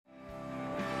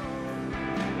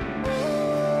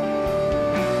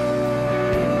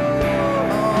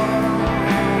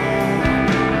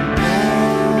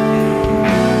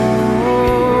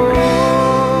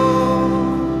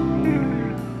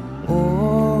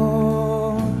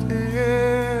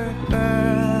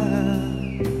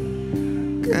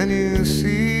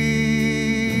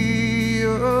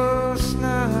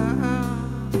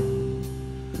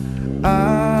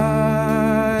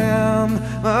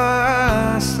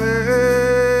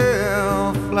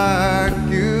like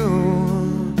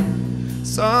you.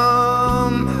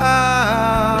 Somehow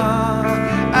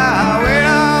I wait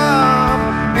up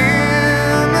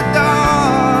in the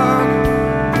dark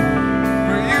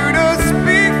for you to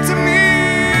speak to me.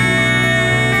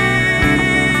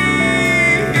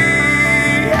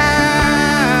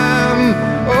 I'm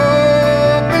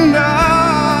opened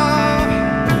up.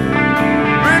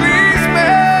 Release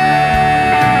me.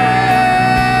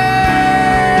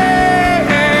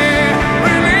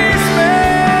 Release me.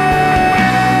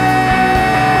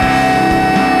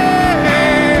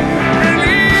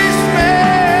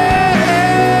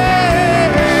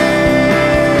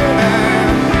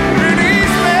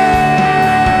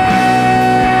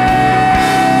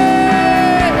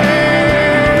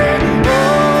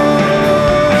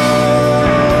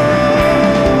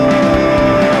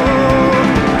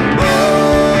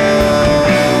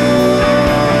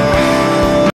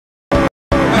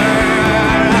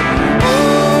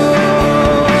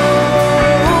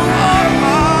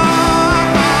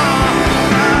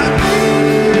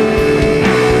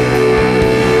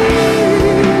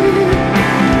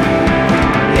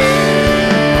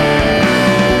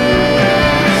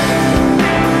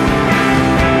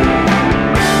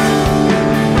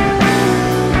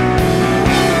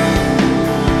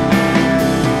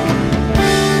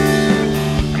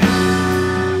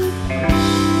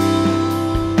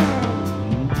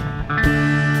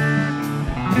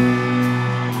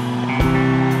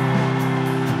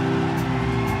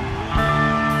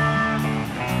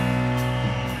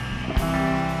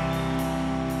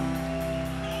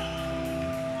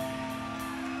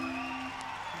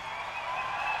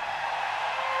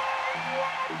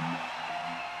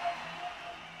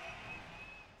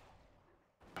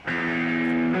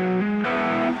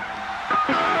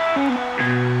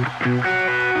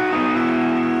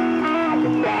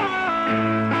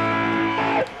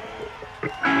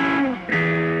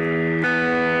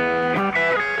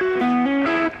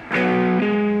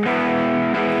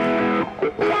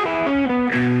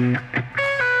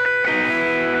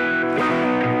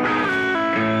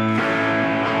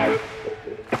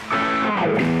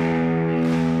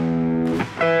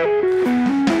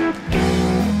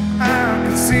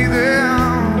 See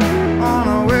them on a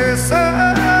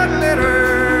wayside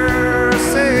letter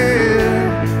said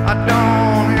I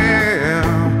don't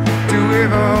have to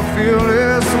ever feel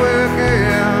this way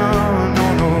again. No,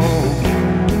 no.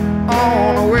 On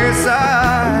the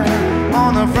wayside,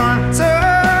 on the front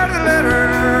side of the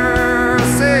letter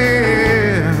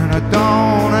said I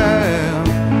don't have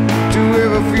to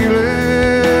ever feel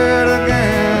it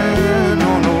again.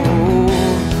 No, no.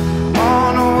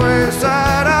 On the wayside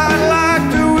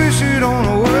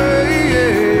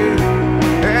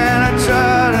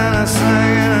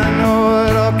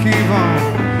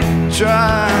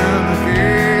trying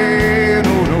again, oh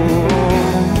no.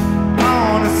 I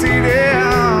wanna see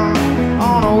them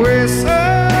on a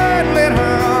wayside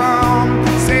letter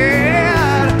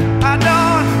said I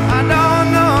don't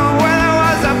know whether it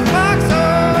was a box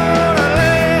or a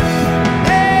letter.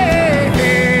 Hey,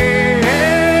 hey,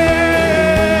 hey,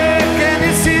 can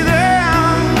you see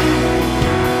them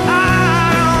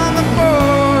out on the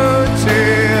porch?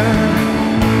 Yeah,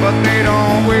 but they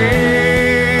don't wait.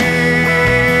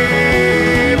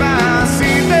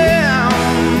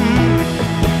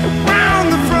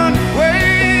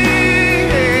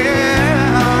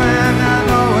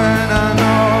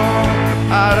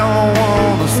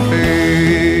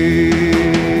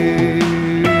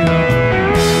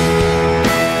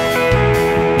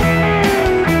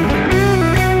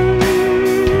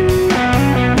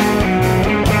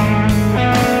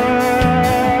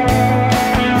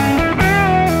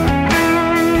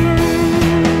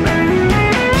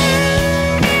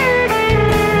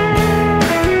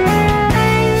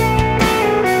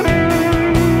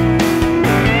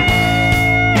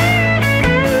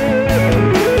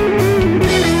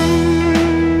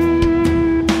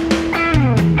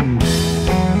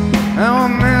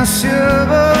 Miss you